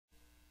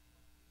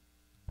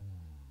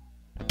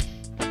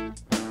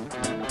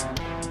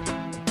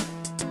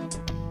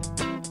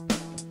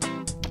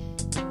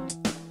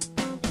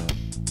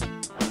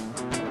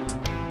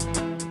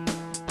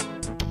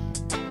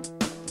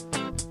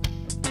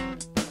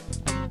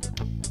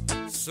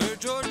Sir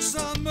George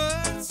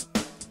Summers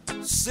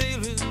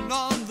sailing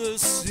on the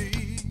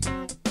sea.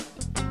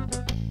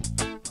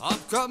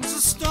 Up comes a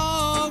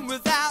storm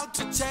without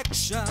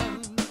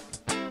detection.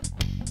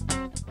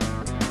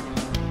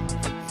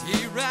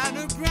 He ran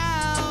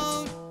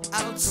aground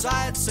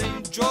outside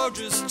St.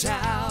 George's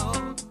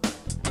Town.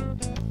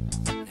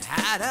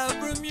 Had a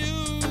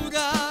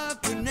Bermuda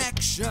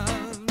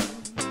Connection.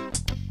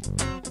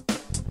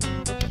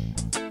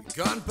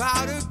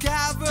 Gunpowder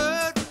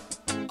covered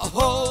a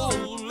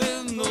hole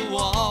in the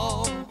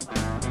wall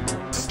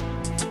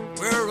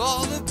where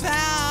all the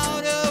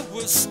powder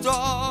was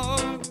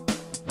stored.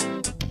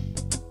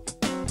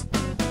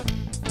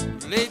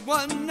 Late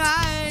one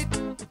night,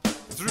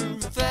 through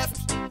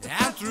theft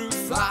and through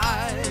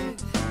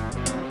flight,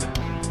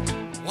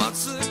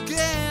 once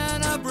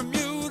again a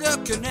Bermuda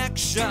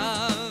Connection,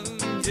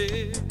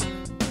 yeah.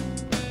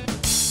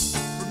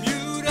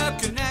 Bermuda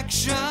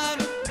Connection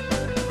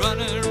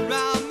running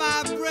around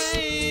my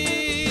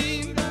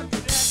brain.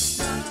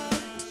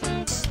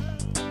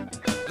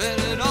 Let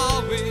it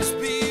always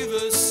be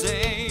the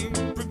same.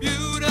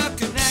 Bermuda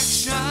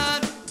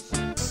Connection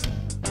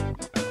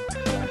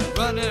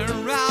running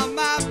around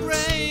my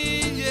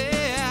brain,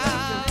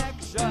 yeah.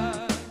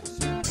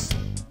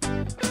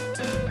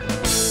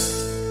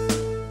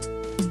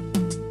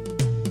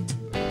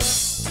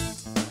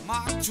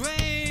 Mark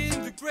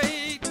Twain, the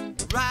great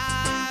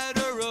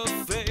writer of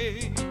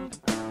fame,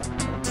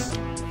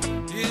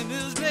 in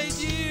his late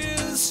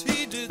years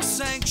he did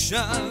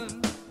sanction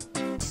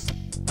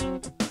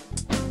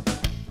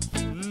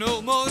no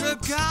motor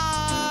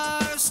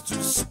cars to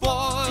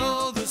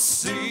spoil the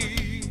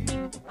sea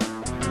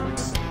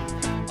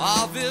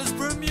of his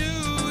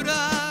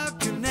Bermuda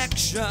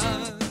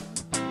Connection.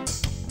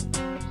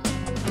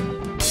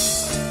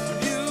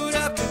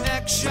 Bermuda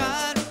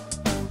Connection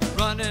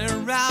running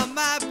around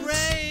my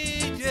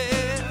brain,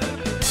 yeah.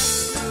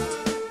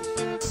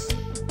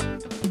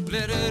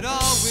 Let it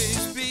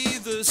always be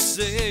the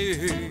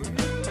same.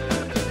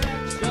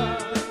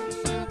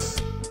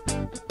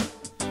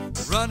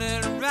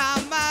 Running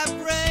around my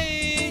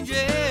brain,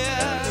 yeah.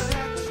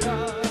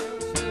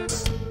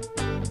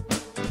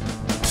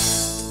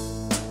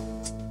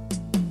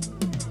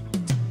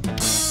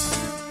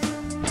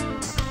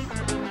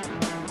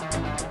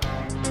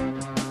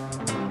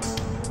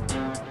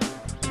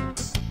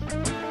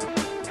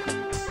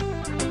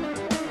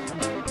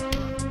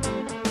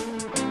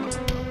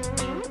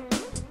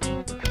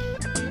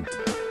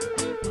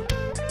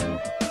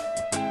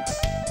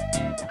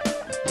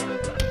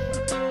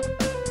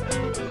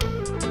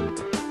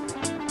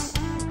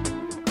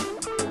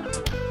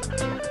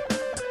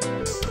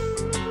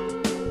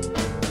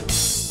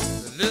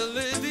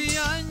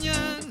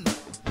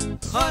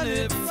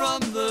 Honey from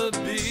the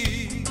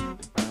bee,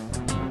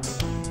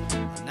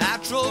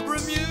 natural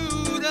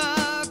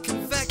Bermuda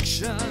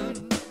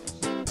confection,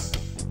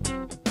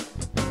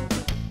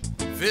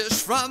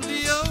 fish from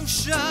the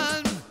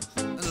ocean,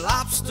 and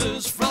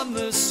lobsters from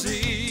the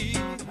sea,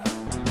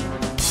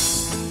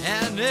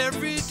 and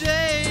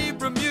everyday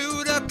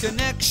Bermuda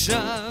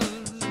Connection,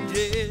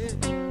 yeah.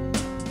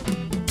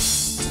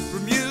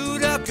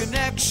 Bermuda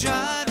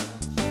Connection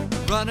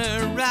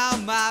running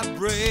around my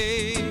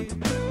brain.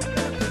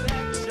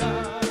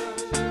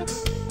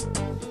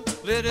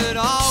 Let it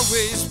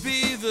always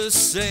be the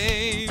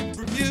same.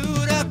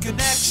 Bermuda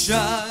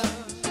Connection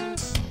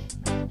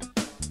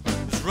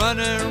is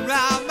running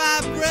around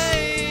my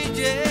brain,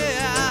 yeah.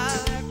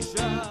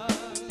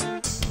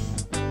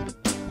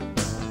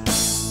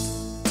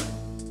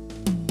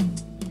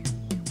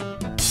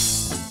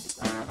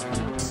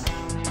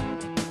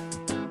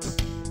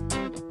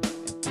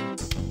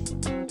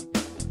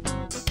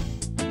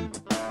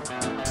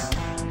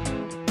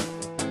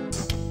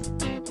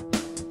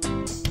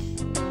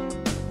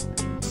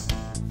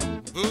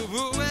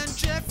 Boo-Boo and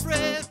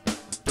Jeffrey,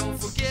 don't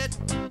forget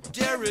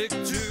Derek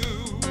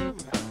too.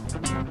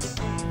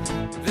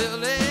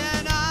 Billy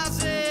and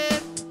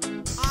Ozzy,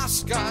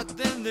 Oscar,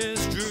 then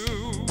there's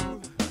Drew.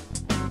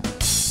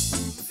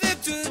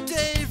 Victor,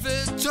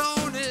 David,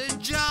 Tony,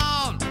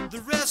 John,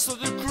 the rest of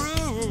the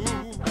crew.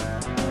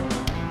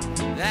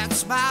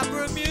 That's my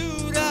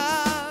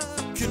Bermuda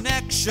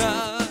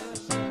Connection.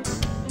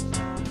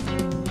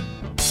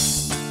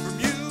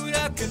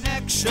 Bermuda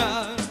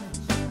Connection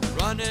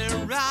running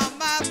around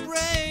my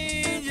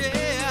brain,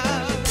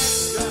 yeah.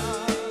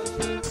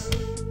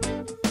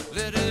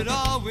 Let it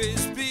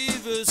always be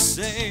the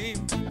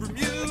same.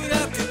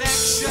 Bermuda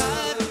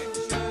Connection.